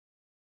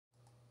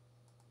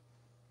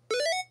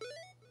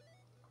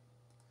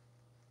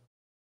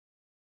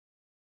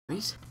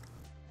Nice.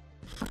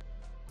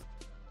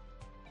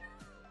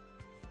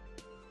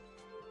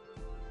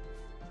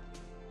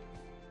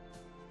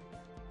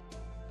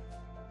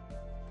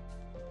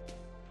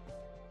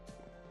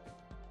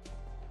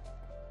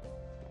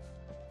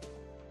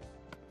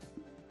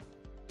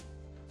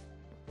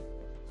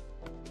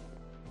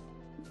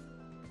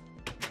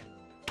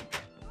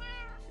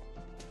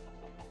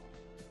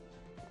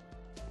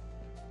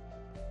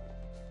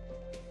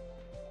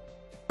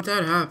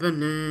 That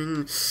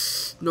happening.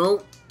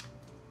 Nope.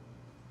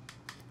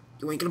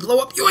 You ain't gonna blow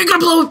up. You ain't gonna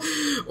blow up.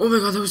 Oh my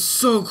god, that was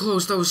so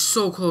close. That was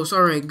so close.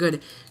 Alright,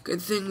 good. Good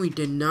thing we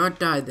did not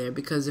die there,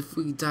 because if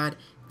we died,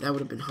 that would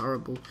have been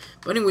horrible.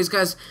 But anyways,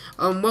 guys,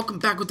 welcome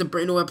back with a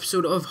brand new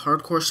episode of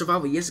Hardcore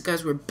Survival. Yes,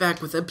 guys, we're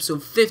back with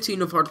episode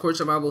 15 of Hardcore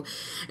Survival.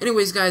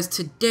 Anyways, guys,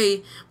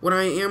 today, what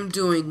I am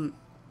doing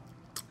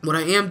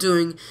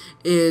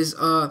is,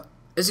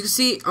 as you can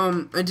see,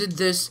 I did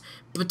this.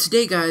 But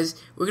today,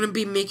 guys, we're going to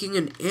be making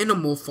an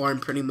animal farm,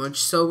 pretty much.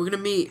 So, we're going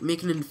to be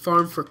making a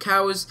farm for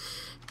cows,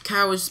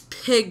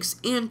 pigs,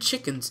 and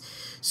chickens.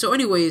 So,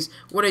 anyways,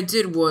 what I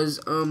did was,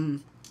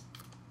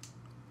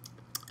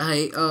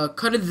 I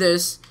cutted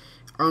this,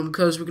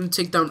 because we're going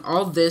to take down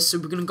all this. So,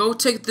 we're going to go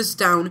take this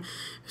down.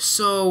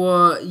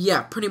 So,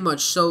 yeah, pretty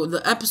much. So,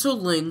 the episode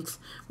length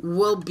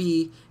will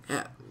be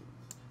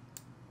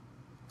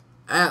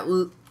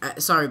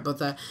sorry about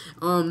that.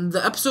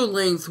 The episode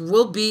length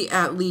will be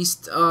at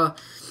least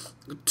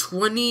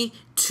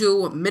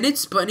 22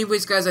 minutes. But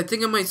anyways, guys, I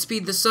think I might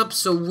speed this up.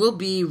 So we'll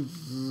be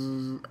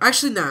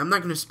actually, nah, I'm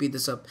not gonna speed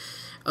this up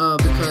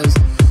because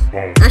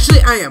actually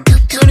I am.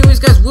 So anyways,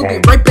 guys, we'll be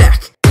right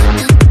back.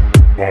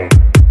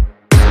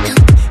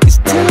 It's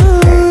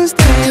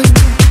Tuesday.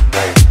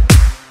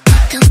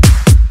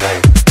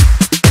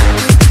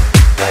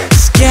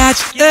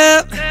 Sketched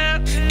up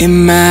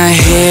in my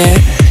head.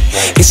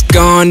 It's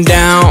gone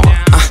down.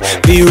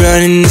 Be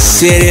running the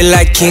city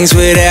like kings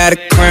without a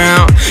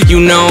crown. You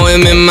know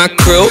him in my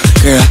crew,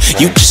 girl.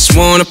 You just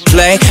wanna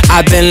play.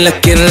 I've been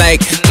looking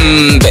like,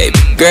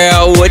 baby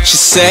girl, what you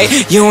say?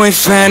 You ain't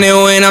found it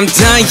when I'm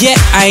done yet.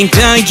 I ain't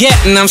done yet,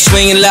 and I'm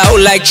swinging low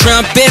like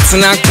trumpets,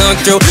 and I come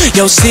through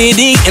your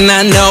city, and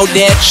I know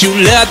that you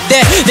love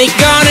that. They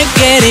gonna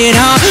get it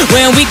on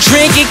when we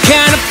drink it,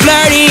 kinda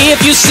flirty.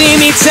 If you see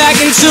me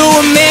talking to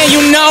a man,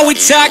 you know we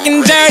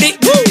talking dirty.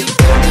 Woo.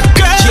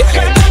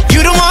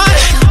 You the one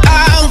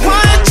I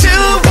want to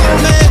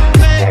want me.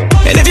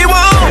 And if you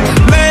want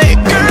me,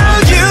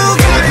 girl, you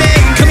got me.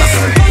 Come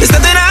on, there's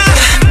nothing I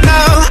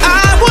know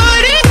I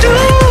wouldn't do.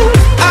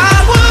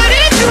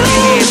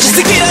 Just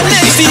to get up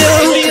next to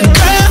you.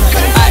 Girl,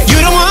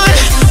 you the one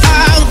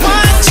I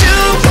want to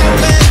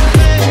want me.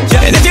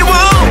 And if you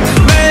want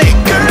me,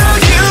 girl,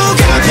 you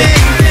got me.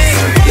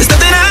 There's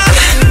nothing I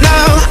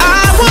know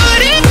I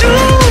wouldn't do.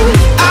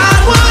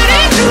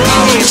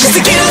 Just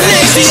to get up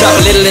next to you. So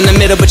a little in the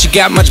middle, but you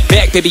got much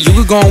back, baby.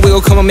 You gon'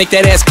 wiggle, come and make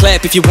that ass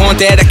clap. If you want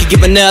that, I could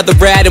give another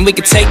ride, and we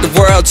could take the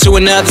world to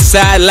another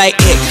side. Like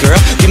it, girl,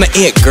 be my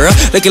it, girl.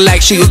 Looking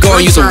like she could go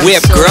and use a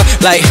whip, girl.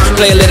 Like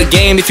play a little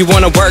game if you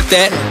wanna work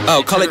that.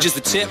 Oh, call it just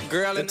a tip,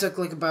 girl. It took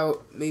like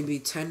about maybe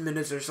 10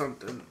 minutes or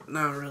something.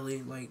 Not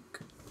really,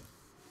 like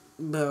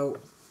about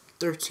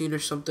 13 or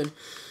something.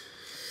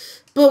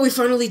 But we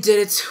finally did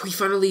it. We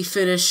finally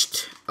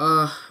finished.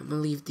 I'm gonna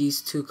leave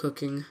these two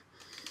cooking.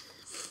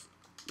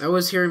 I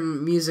was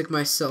hearing music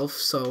myself,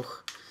 so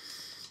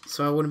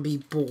I wouldn't be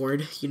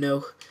bored, you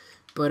know.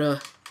 But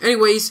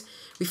anyways,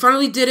 we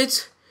finally did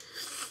it.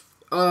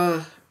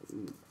 I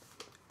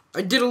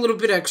did a little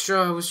bit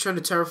extra. I was trying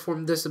to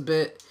terraform this a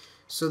bit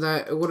so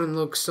that it wouldn't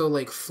look so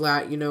like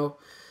flat, you know.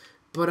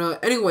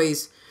 But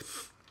anyways,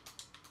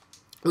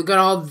 we got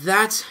all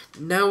that.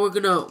 Now what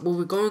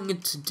we're going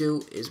to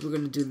do is we're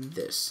gonna do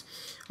this.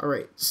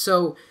 Alright,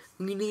 so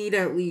we need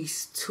at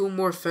least 2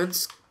 more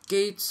fence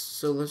gates,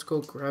 so let's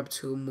go grab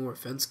 2 more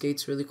fence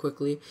gates really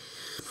quickly.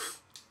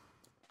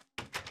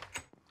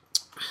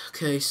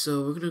 Okay,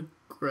 so we're gonna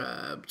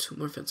grab 2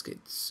 more fence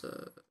gates.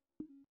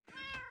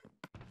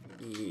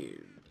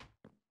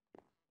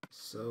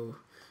 So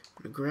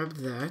I'm gonna grab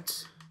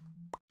that.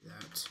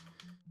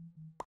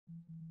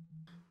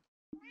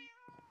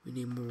 We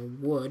need more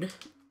wood,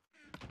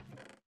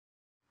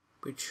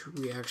 which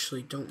we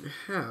actually don't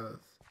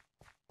have.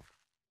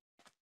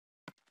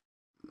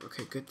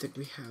 Okay, good thing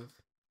we have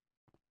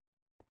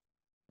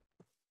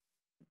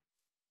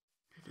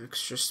an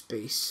extra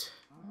space.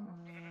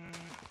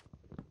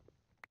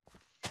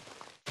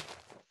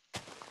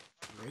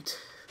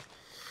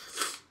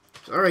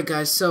 Alright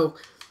guys, so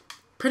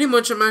pretty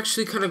much I'm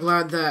actually kind of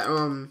glad that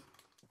I'm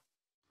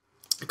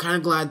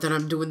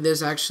doing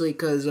this actually,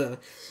 because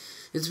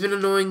it's been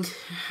annoying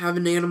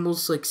having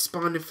animals like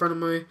spawn in front of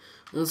my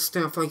own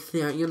stuff like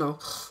that, you know.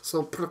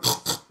 So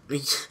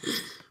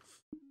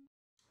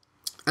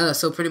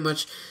so pretty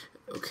much,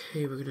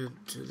 okay, we're gonna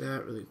do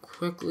that really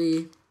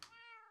quickly.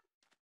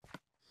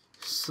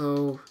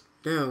 So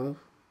now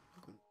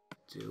what I'm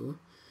gonna do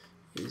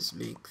is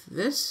make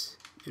this,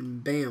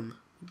 and bam,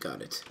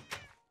 got it.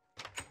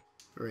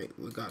 Alright,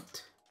 we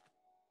got.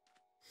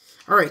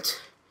 Alright,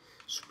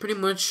 So pretty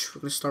much, we're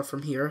going to start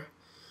from here.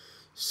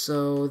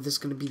 So this is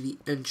going to be the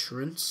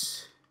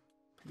entrance.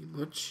 Pretty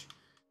much.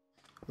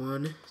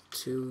 1,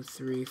 2,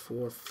 3,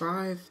 4,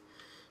 5,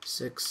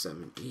 6,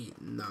 7, 8,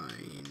 9,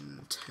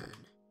 10.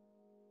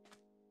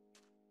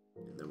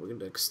 And then we're going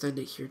to extend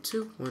it here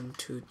too. 1,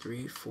 2,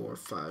 3, 4,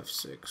 5,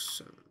 6,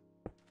 7.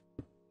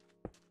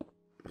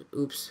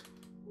 Oops.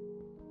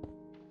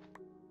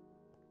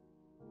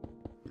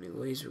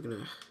 Anyways, we're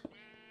going to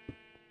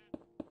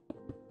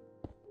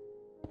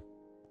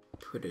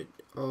put it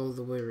all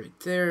the way right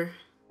there.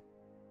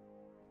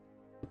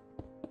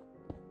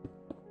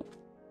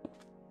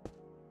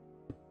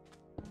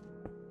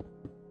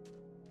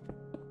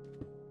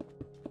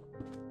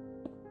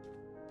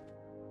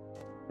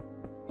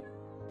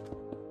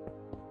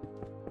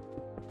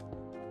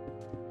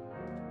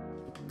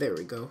 There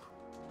we go.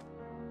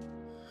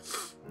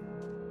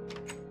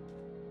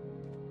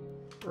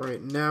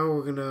 Alright, now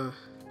we're gonna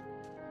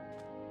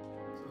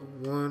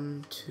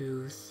 1,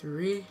 2,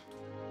 3.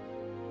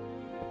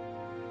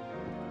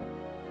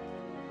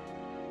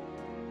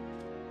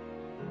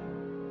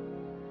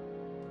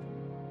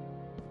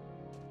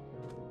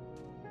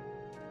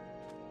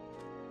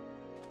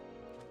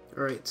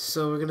 Alright,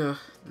 so we're gonna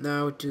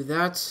now do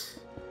that.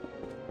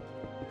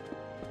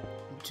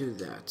 Do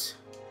that.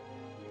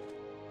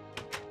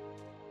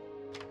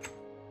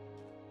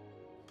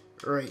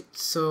 Alright,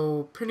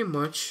 so pretty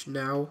much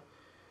now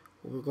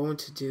what we're going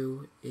to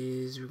do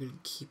is we're going to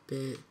keep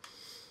it,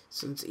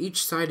 since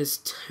each side is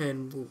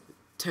 10,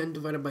 10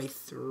 divided by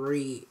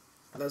 3,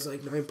 that's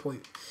like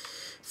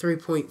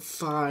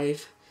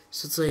 9.3.5,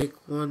 so it's like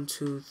 1,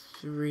 2,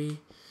 3,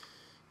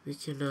 we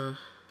can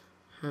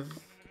have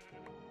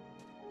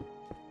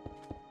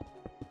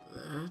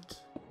that.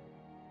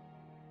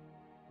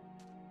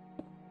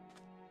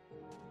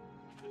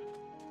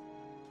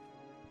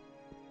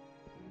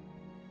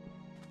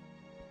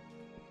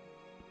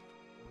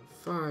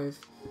 Five,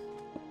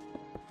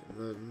 and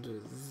then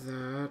do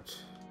that.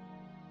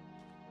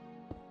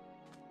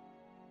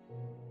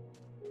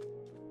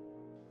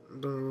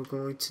 And then what we're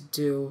going to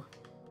do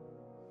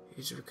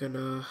is we're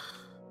gonna.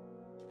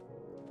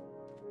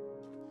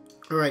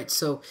 Alright,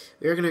 so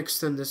we're gonna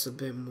extend this a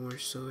bit more,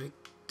 so I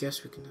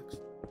guess we can.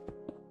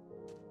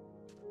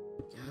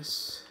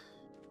 Yes.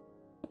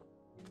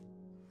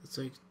 It's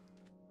like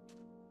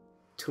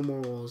 2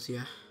 more walls,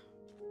 yeah.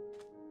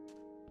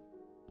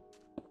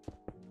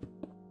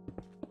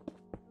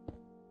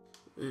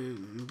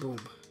 And boom.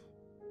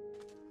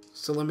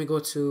 So let me go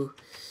to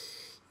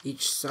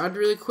each side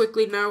really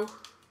quickly now.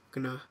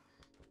 Gonna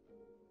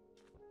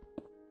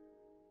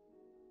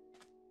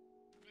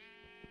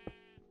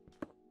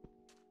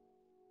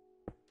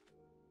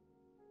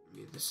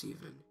make this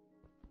even.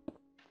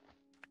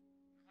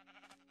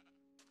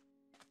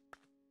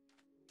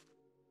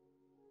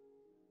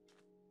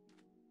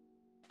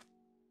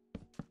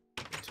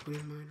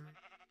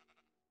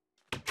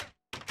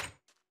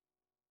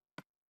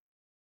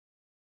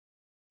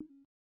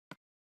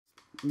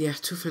 Yeah,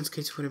 2 fence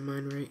gates, put in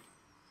mine, right?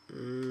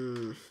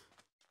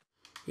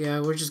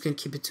 Yeah, we're just gonna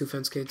keep it 2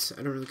 fence gates.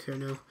 I don't really care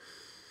now.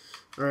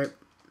 Alright,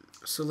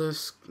 so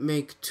let's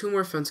make 2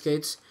 more fence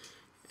gates.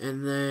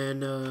 And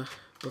then,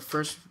 but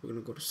first, we're gonna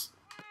go to...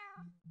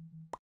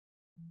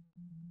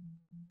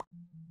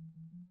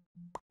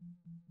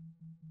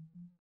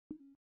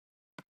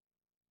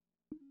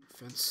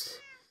 fence.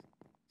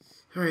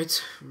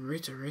 Alright,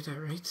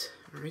 alright.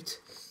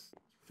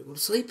 Go to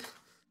sleep.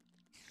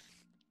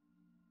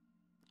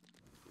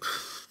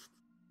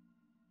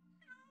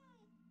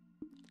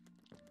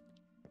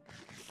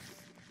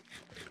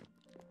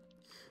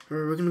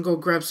 Alright, we're gonna go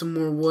grab some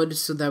more wood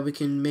so that we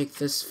can make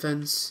this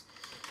fence,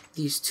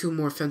 these 2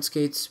 more fence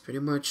gates, pretty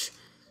much.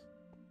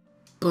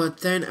 But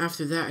then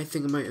after that, I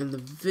think I might end the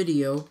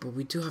video, but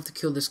we do have to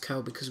kill this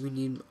cow because we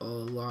need a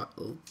lot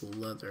of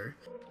leather.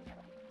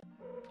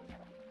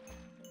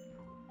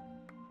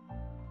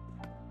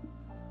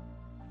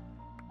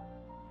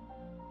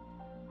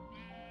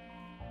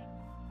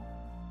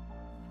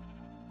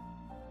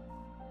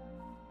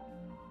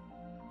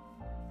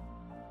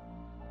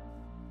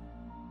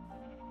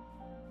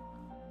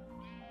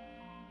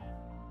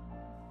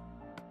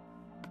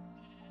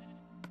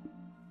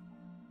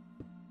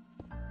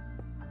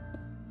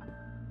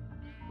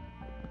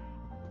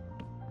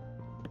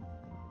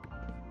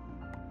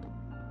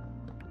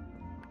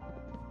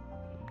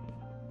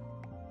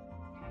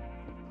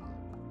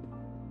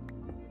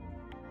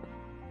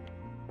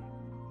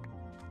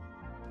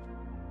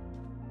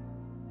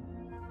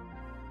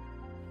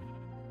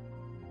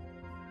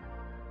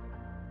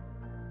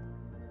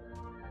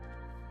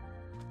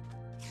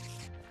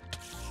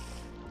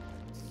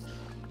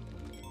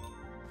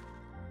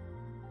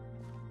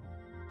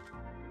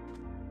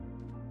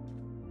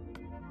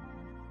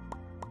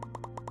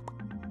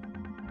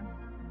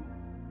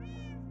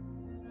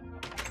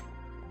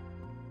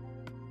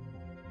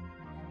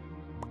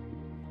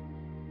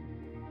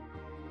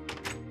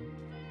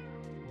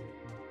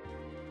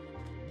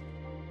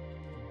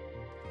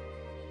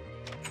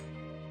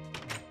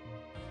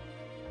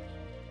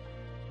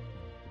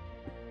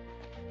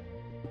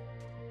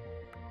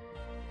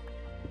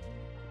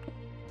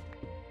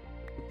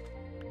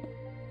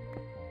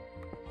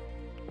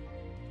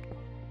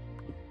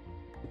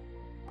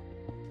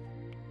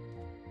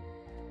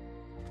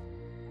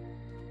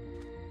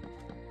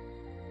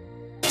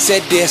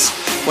 said this.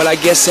 Well, I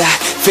guess I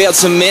failed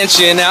to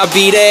mention I'll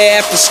be there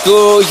after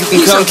school. You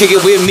can come kick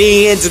it with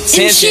me in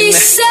detention. And she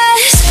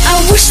says, I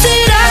wish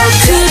that I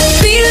could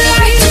be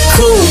like the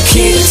cool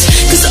kids,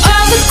 'cause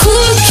all the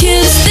cool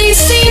kids, they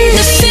seem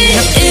to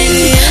fit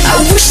in.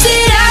 I wish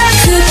that I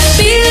could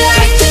be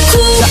like the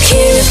cool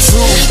kids,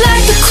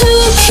 like the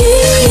cool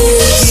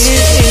kids.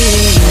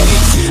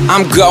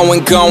 I'm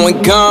going,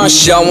 gone,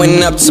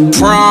 showing up to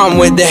prom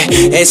with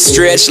that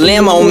stretch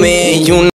limo, man. You know